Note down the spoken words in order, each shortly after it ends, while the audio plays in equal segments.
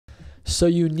So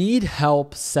you need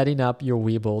help setting up your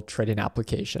Webull trading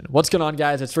application. What's going on,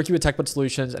 guys? It's Ricky with TechBud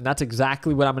Solutions, and that's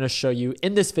exactly what I'm going to show you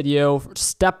in this video,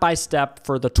 step by step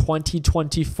for the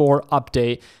 2024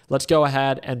 update. Let's go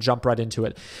ahead and jump right into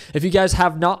it. If you guys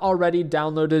have not already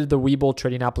downloaded the Webull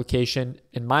trading application,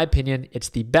 in my opinion, it's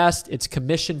the best. It's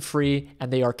commission-free,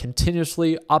 and they are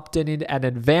continuously updating and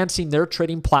advancing their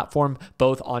trading platform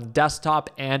both on desktop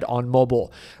and on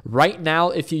mobile. Right now,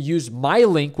 if you use my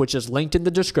link, which is linked in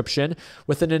the description,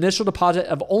 with an initial deposit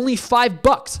of only $5,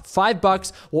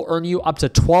 $5 will earn you up to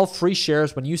 12 free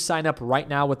shares when you sign up right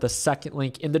now with the second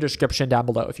link in the description down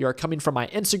below. If you are coming from my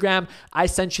Instagram, I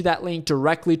sent you that link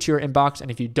directly to your inbox.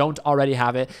 And if you don't already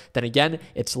have it, then again,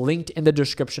 it's linked in the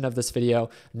description of this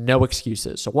video. No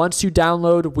excuses. So once you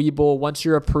download Webull, once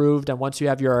you're approved, and once you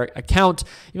have your account,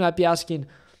 you might be asking,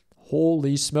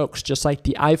 holy smokes, just like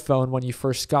the iPhone when you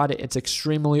first got it, it's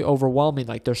extremely overwhelming.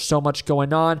 Like, there's so much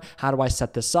going on. How do I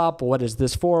set this up? What is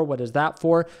this for? What is that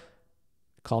for?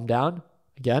 Calm down.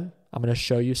 Again, I'm going to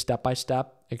show you step by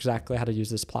step exactly how to use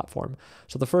this platform.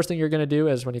 So the first thing you're going to do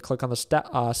is when you click on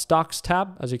the stocks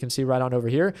tab, as you can see right on over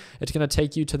here, it's going to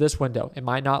take you to this window. It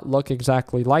might not look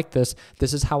exactly like this.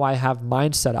 This is how I have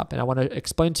mine set up. And I want to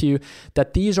explain to you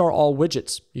that these are all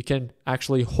widgets. You can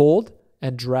actually hold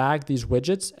and drag these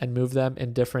widgets and move them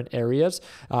in different areas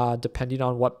depending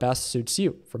on what best suits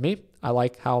you. For me, I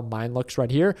like how mine looks right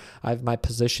here. I have my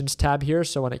positions tab here.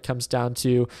 So when it comes down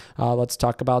to, let's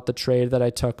talk about the trade that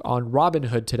I took on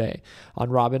Robinhood today. On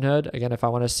Robinhood, again, if I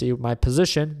want to see my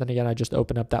position, then again, I just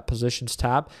open up that positions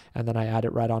tab and then I add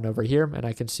it right on over here and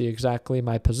I can see exactly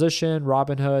my position.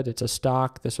 Robinhood, it's a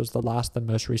stock. This was the last and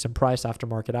most recent price after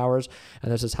market hours.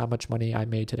 And this is how much money I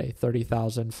made today,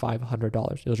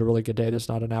 $30,500. It was a really good day. This is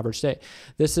not an average day.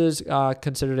 This is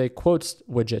considered a quotes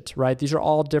widget, right? These are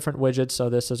all different widgets. So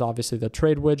this is obviously the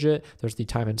trade widget, there's the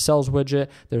time and sells widget,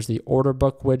 there's the order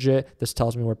book widget. This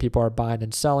tells me where people are buying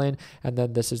and selling, and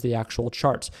then this is the actual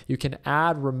charts. You can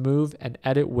add, remove, and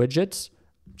edit widgets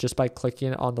just by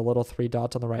clicking on the little three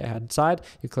dots on the right hand side.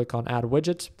 You click on add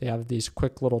widgets. They have these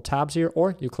quick little tabs here,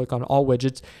 or you click on all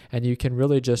widgets and you can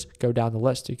really just go down the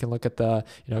list. You can look at the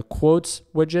quotes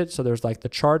widget. So there's like the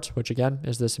charts, which again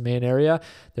is this main area.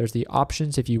 There's the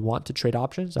options if you want to trade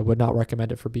options. I would not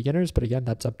recommend it for beginners, but again,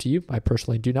 that's up to you. I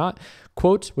personally do not.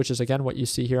 Quotes, which is again what you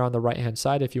see here on the right hand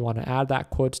side. If you want to add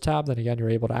that quotes tab, then again, you're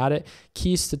able to add it.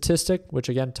 Key statistic, which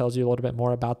again tells you a little bit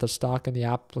more about the stock and the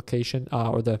application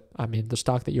the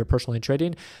stock that you're personally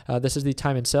trading. This is the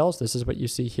time and sales. This is what you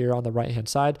see here on the right hand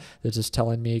side. This is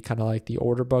telling me kind of like the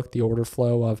order book, the order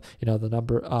flow of the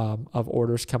number of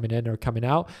orders coming in or coming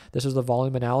out. This is the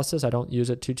volume analysis. I don't use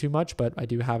it too much, but I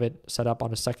do have it set up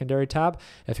on a secondary tab.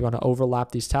 If you want to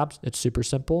overlap these tabs, it's super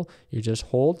simple. You just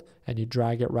hold and you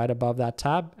drag it right above that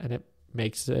tab and it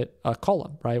makes it a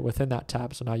column right within that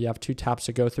tab. So now you have two tabs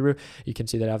to go through. You can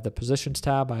see that I have the positions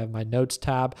tab, I have my notes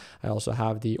tab, I also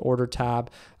have the order tab.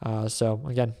 So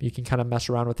again, you can kind of mess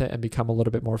around with it and become a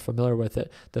little bit more familiar with it.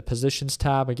 The positions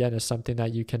tab again is something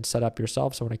that you can set up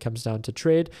yourself. So when it comes down to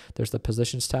trade, there's the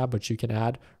positions tab, which you can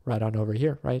add right on over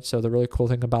here, right? So the really cool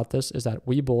thing about this is that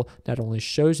Webull not only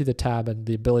shows you the tab and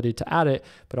the ability to add it,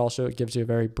 but also it gives you a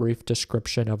very brief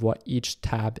description of what each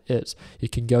tab is. You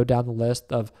can go down the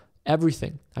list of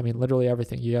everything. I mean, literally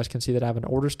everything. You guys can see that I have an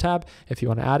orders tab. If you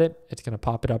want to add it, it's going to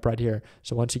pop it up right here.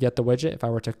 So once you get the widget, if I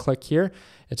were to click here,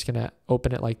 it's going to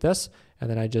open it like this. And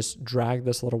then I just drag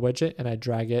this little widget and I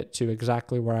drag it to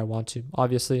exactly where I want to.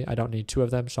 Obviously, I don't need two of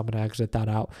them, so I'm going to exit that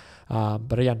out.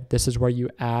 But again, this is where you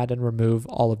add and remove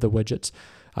all of the widgets.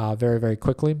 Very, very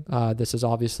quickly. This is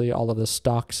obviously all of the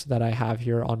stocks that I have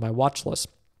here on my watch list.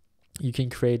 You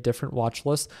can create different watch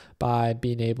lists by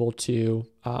being able to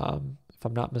if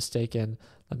I'm not mistaken,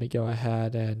 let me go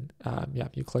ahead and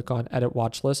you click on edit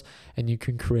watch list and you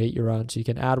can create your own. So you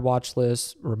can add watch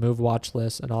lists, remove watch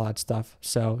lists, and all that stuff.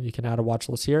 So you can add a watch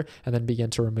list here and then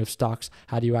begin to remove stocks.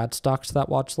 How do you add stocks to that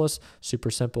watch list? Super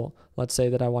simple. Let's say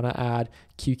that I want to add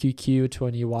QQQ to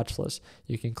a new watch list.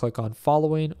 You can click on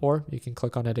following, or you can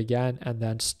click on it again and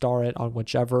then star it on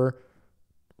whichever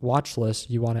watch list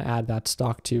you want to add that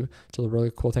stock to. So the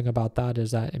really cool thing about that is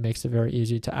that it makes it very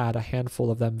easy to add a handful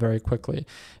of them very quickly.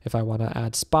 If I want to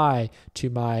add SPY to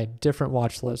my different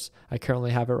watch list, I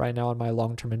currently have it right now on my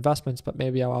long-term investments, but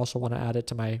maybe I also want to add it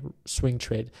to my swing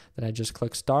trade. Then I just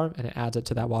click star and it adds it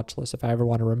to that watch list. If I ever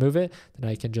want to remove it, then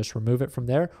I can just remove it from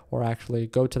there, or actually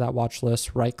go to that watch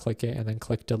list, right click it, and then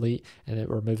click delete, and it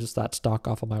removes that stock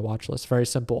off of my watch list. Very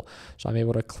simple. So I'm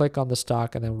able to click on the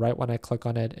stock, and then right when I click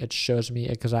on it, it shows me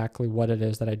exactly what it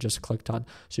is that I just clicked on.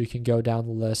 So you can go down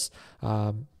the list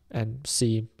and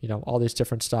see, all these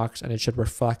different stocks, and it should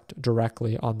reflect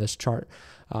directly on this chart.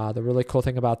 The really cool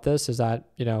thing about this is that,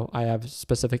 I have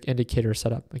specific indicators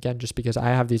set up. Again, just because I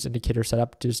have these indicators set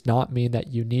up does not mean that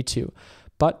you need to.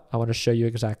 But I want to show you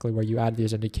exactly where you add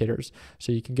these indicators.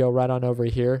 So you can go right on over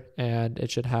here, and it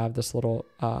should have this little,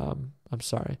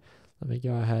 let me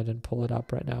go ahead and pull it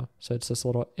up right now. So it's this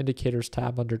little indicators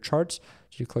tab under charts.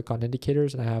 So you click on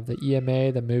indicators, and I have the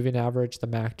EMA, the moving average, the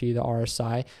MACD, the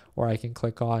RSI, or I can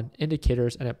click on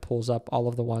indicators and it pulls up all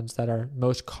of the ones that are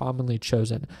most commonly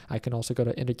chosen. I can also go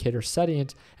to indicator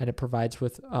settings, and it provides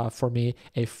for me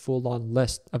a full-on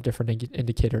list of different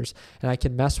indicators, and I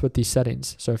can mess with these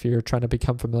settings. So if you're trying to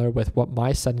become familiar with what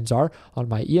my settings are on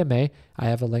my EMA, I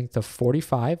have a length of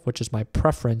 45, which is my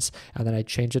preference, and then I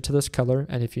change it to this color.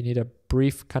 And if you need a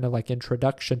brief kind of like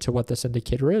introduction to what this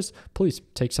indicator is, please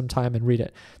take some time and read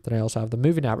it. Then I also have the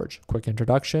moving average, quick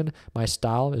introduction. My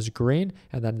style is green,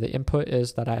 and then the input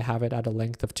is that I have it at a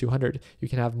length of 200. You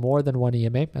can have more than one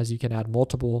EMA, as you can add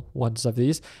multiple ones of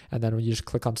these, and then when you just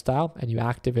click on style and you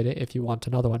activate it if you want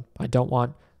another one. I don't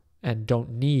want and don't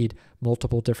need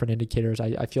multiple different indicators.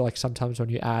 I feel like sometimes when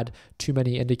you add too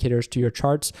many indicators to your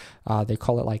charts, they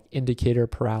call it like indicator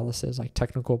paralysis, like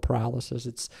technical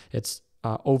paralysis. It's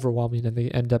overwhelming, and they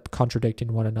end up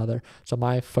contradicting one another. So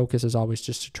my focus is always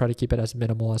just to try to keep it as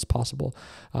minimal as possible.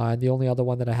 And the only other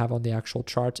one that I have on the actual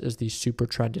charts is the super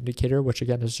trend indicator, which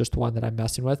again is just one that I'm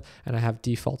messing with, and I have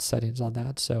default settings on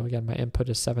that. So again, my input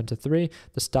is 7 to 3,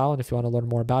 the style, and if you want to learn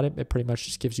more about it, it pretty much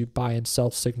just gives you buy and sell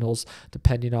signals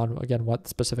depending on, again, what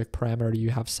specific parameter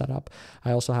you have set up.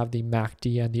 I also have the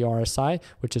MACD and the RSI,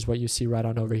 which is what you see right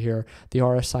on over here. The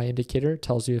RSI indicator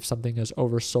tells you if something is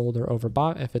oversold or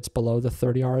overbought. If it's below the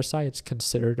 30 RSI, it's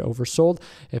considered oversold.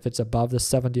 If it's above the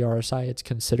 70 RSI, it's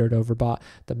considered overbought.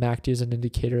 The MACD is an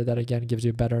indicator that again gives you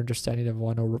a better understanding of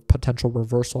when a potential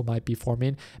reversal might be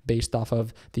forming based off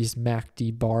of these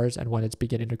MACD bars and when it's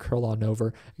beginning to curl on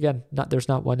over. Again, there's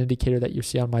not one indicator that you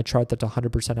see on my chart that's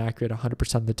 100% accurate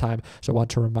 100% of the time. So I want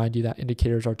to remind you that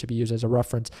indicators are to be used as a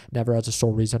reference, never as a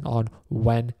sole reason on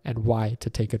when and why to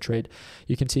take a trade.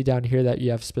 You can see down here that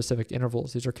you have specific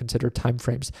intervals. These are considered time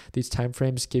frames. These time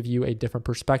frames give you a different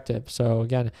perspective. So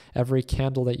again, every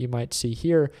candle that you might see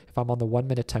here, if I'm on the 1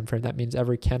 minute time frame, that means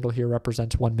every candle here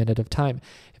represents 1 minute of time.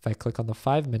 If I click on the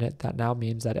 5 minute, that now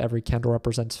means that every candle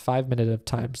represents 5 minutes of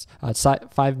times,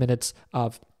 5 minutes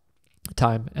of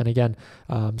time, and again,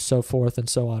 so forth and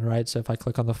so on, right? So if I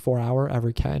click on the 4 hour,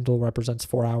 every candle represents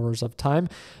 4 hours of time,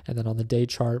 and then on the day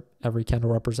chart, every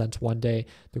candle represents 1 day.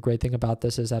 The great thing about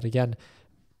this is that again,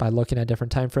 by looking at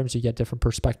different time frames, you get different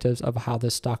perspectives of how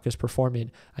this stock is performing.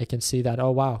 I can see that,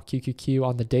 oh wow, QQQ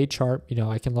on the day chart,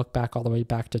 I can look back all the way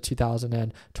back to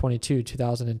 2022,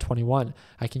 2021.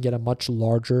 I can get a much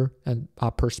larger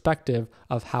perspective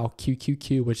of how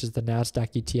QQQ, which is the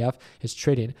NASDAQ ETF, is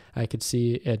trading. I could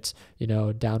see its,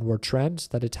 downward trends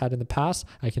that it's had in the past.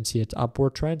 I can see its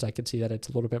upward trends. I can see that it's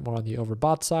a little bit more on the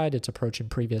overbought side. It's approaching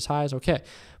previous highs. Okay.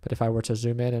 But if I were to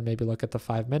zoom in and maybe look at the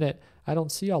 5 minute, I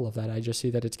don't see all of that. I just see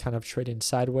that it's kind of trading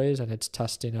sideways and it's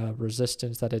testing a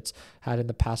resistance that it's had in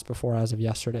the past before as of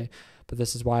yesterday. But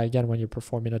this is why, again, when you're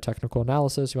performing a technical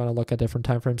analysis, you want to look at different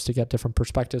timeframes to get different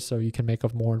perspectives so you can make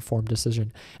a more informed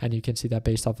decision. And you can see that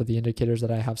based off of the indicators that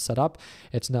I have set up,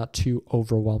 it's not too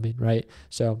overwhelming, right?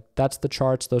 So that's the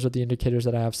charts. Those are the indicators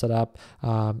that I have set up,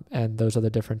 and those are the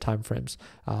different timeframes.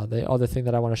 The other thing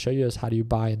that I want to show you is how do you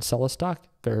buy and sell a stock?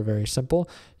 Very, very simple.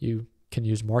 You can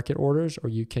use market orders or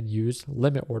you can use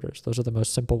limit orders. Those are the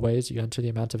most simple ways. You enter the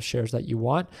amount of shares that you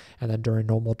want, and then during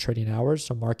normal trading hours.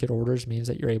 So market orders means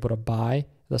that you're able to buy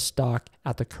the stock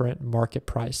at the current market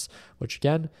price, which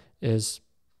again is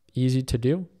easy to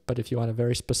do. But if you want a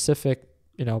very specific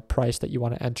price that you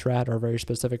want to enter at or a very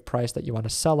specific price that you want to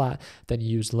sell at, then you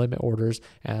use limit orders,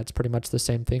 and it's pretty much the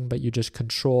same thing, but you just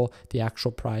control the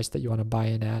actual price that you want to buy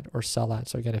in at or sell at.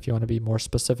 So again, if you want to be more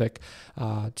specific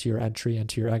to your entry and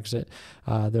to your exit,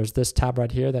 there's this tab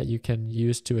right here that you can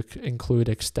use to include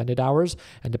extended hours,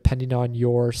 and depending on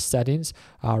your settings,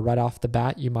 right off the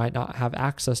bat, you might not have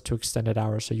access to extended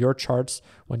hours. So your charts,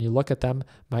 when you look at them,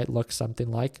 might look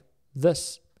something like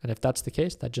this. And if that's the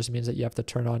case, that just means that you have to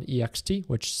turn on EXT,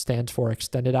 which stands for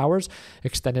extended hours.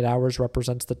 Extended hours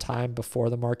represents the time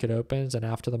before the market opens and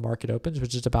after the market opens,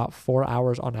 which is about 4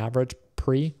 hours on average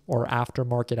pre or after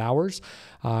market hours.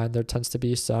 And there tends to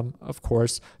be some, of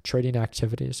course, trading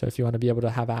activity. So if you want to be able to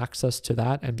have access to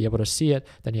that and be able to see it,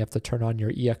 then you have to turn on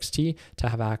your EXT to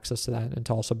have access to that, and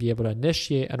to also be able to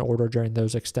initiate an order during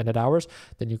those extended hours.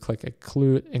 Then you click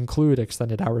include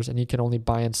extended hours, and you can only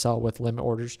buy and sell with limit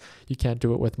orders. You can't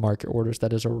do it with market orders.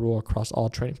 That is a rule across all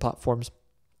trading platforms.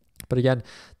 But again,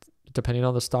 depending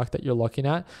on the stock that you're looking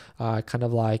at, kind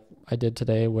of like I did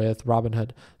today with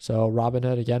Robinhood. So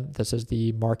Robinhood, again, this is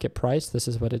the market price. This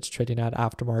is what it's trading at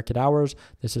after market hours.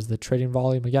 This is the trading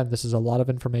volume. Again, this is a lot of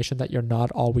information that you're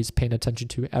not always paying attention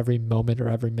to every moment or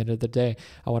every minute of the day.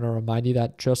 I want to remind you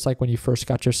that just like when you first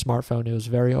got your smartphone, it was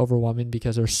very overwhelming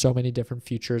because there's so many different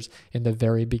features in the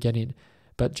very beginning.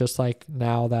 But just like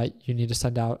now that you need to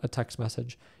send out a text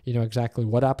message, you know exactly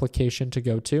what application to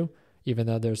go to, even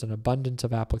though there's an abundance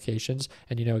of applications,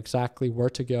 and you know exactly where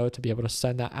to go to be able to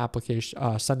send that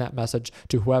application, send that message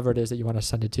to whoever it is that you want to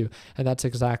send it to. And that's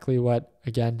exactly what,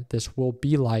 again, this will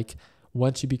be like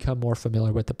once you become more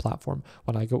familiar with the platform.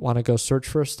 When I want to go search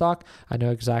for a stock, I know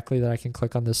exactly that I can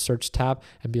click on this search tab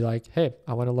and be like, hey,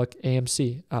 I want to look up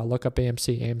AMC.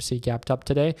 AMC gapped up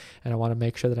today, and I want to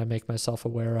make sure that I make myself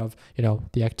aware of, you know,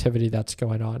 the activity that's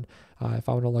going on. If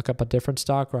I want to look up a different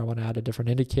stock, or I want to add a different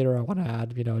indicator, I want to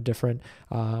add, you know, a different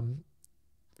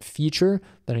feature,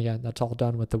 then again, that's all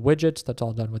done with the widgets, that's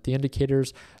all done with the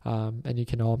indicators, and you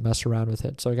can all mess around with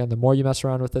it. So again, the more you mess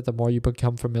around with it, the more you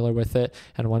become familiar with it.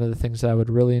 And one of the things that I would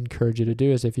really encourage you to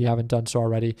do is, if you haven't done so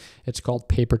already, it's called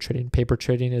paper trading. Paper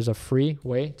trading is a free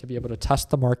way to be able to test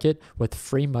the market with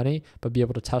free money, but be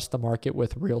able to test the market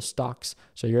with real stocks.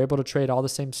 So you're able to trade all the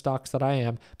same stocks that I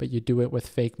am, but you do it with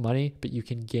fake money, but you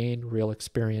can gain real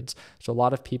experience. So a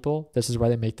lot of people, this is where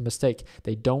they make the mistake.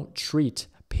 They don't treat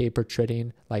paper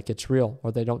trading like it's real,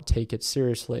 or they don't take it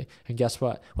seriously. And guess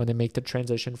what? When they make the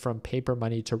transition from paper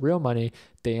money to real money,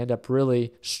 they end up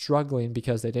really struggling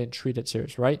because they didn't treat it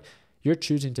serious, right? You're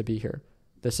choosing to be here.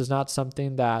 This is not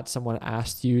something that someone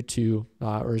asked you to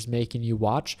or is making you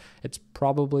watch. It's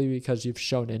probably because you've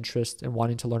shown interest in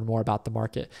wanting to learn more about the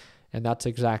market. And that's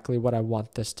exactly what I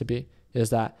want this to be, is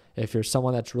that if you're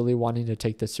someone that's really wanting to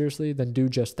take this seriously, then do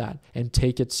just that and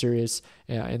take it serious,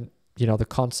 and you know, the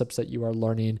concepts that you are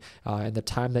learning and the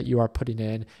time that you are putting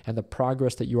in and the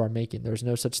progress that you are making. There's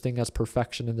no such thing as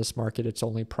perfection in this market. It's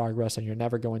only progress, and you're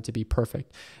never going to be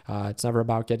perfect. It's never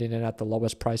about getting in at the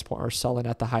lowest price point or selling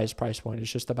at the highest price point.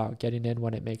 It's just about getting in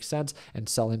when it makes sense and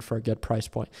selling for a good price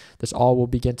point. This all will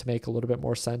begin to make a little bit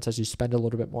more sense as you spend a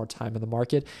little bit more time in the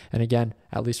market. And again,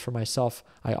 at least for myself,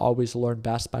 I always learn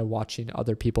best by watching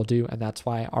other people do. And that's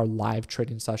why our live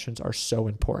trading sessions are so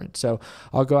important. So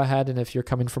I'll go ahead, and if you're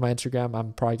coming from my Instagram,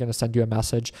 I'm probably going to send you a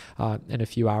message in a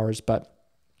few hours. But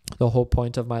the whole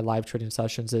point of my live trading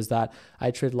sessions is that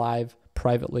I trade live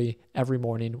privately every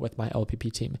morning with my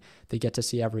LPP team. They get to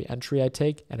see every entry I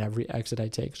take and every exit I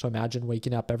take. So imagine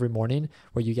waking up every morning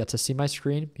where you get to see my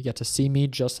screen, you get to see me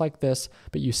just like this,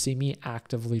 but you see me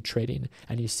actively trading,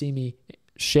 and you see me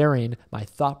sharing my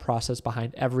thought process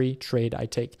behind every trade I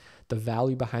take. The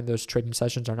value behind those trading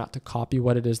sessions are not to copy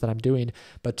what it is that I'm doing,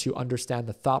 but to understand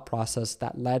the thought process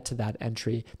that led to that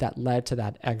entry, that led to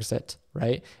that exit,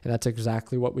 right? And that's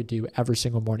exactly what we do every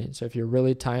single morning. So if you're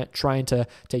really trying to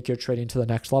take your trading to the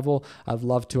next level, I'd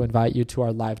love to invite you to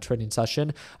our live trading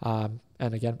session.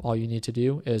 And again, all you need to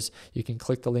do is you can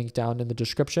click the link down in the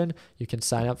description. You can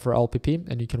sign up for LPP,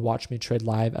 and you can watch me trade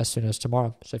live as soon as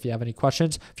tomorrow. So if you have any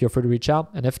questions, feel free to reach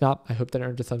out. And if not, I hope that it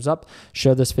earned a thumbs up.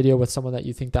 Share this video with someone that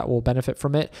you think that will benefit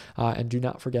from it. And do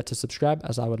not forget to subscribe,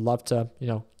 as I would love to,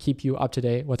 keep you up to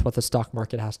date with what the stock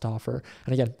market has to offer.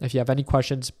 And again, if you have any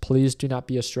questions, please do not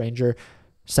be a stranger.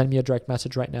 Send me a direct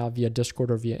message right now via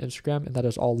Discord or via Instagram, and that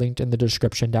is all linked in the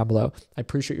description down below. I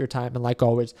appreciate your time, and like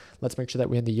always, let's make sure that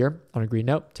we end the year on a green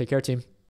note. Take care, team.